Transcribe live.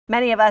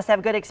Many of us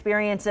have good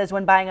experiences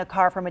when buying a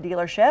car from a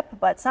dealership,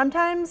 but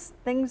sometimes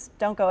things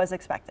don't go as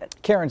expected.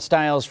 Karen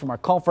Stiles from our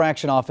Call for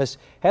Action office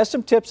has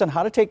some tips on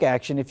how to take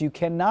action if you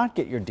cannot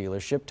get your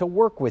dealership to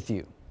work with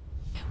you.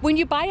 When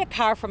you buy a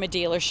car from a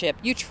dealership,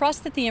 you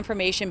trust that the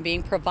information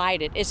being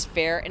provided is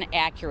fair and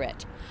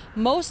accurate.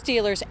 Most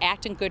dealers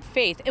act in good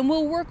faith and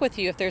will work with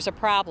you if there's a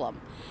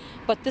problem,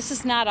 but this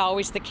is not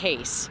always the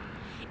case.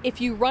 If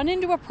you run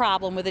into a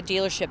problem with a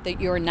dealership that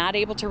you are not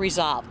able to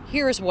resolve,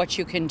 here is what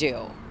you can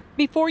do.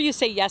 Before you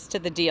say yes to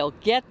the deal,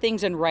 get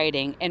things in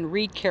writing and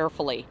read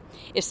carefully.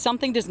 If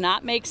something does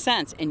not make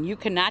sense and you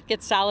cannot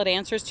get solid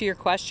answers to your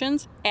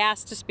questions,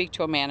 ask to speak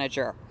to a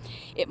manager.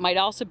 It might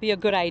also be a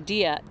good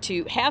idea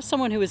to have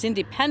someone who is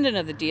independent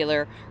of the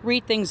dealer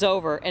read things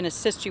over and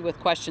assist you with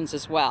questions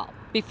as well.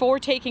 Before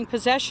taking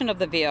possession of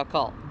the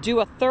vehicle, do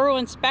a thorough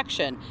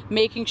inspection,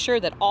 making sure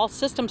that all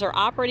systems are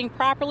operating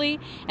properly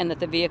and that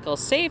the vehicle is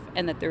safe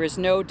and that there is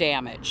no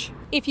damage.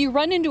 If you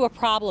run into a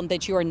problem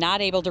that you are not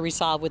able to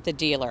resolve with the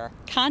dealer,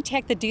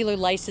 contact the dealer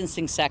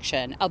licensing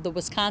section of the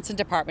Wisconsin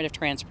Department of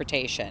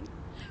Transportation.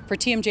 For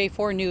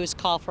TMJ4 News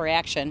Call for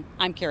Action,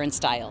 I'm Karen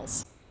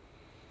Stiles.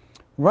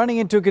 Running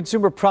into a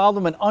consumer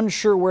problem and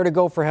unsure where to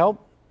go for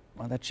help?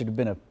 Well, that should have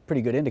been a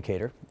pretty good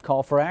indicator.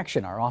 Call for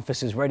Action. Our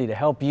office is ready to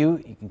help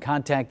you. You can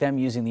contact them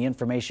using the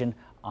information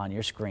on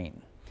your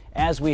screen. As we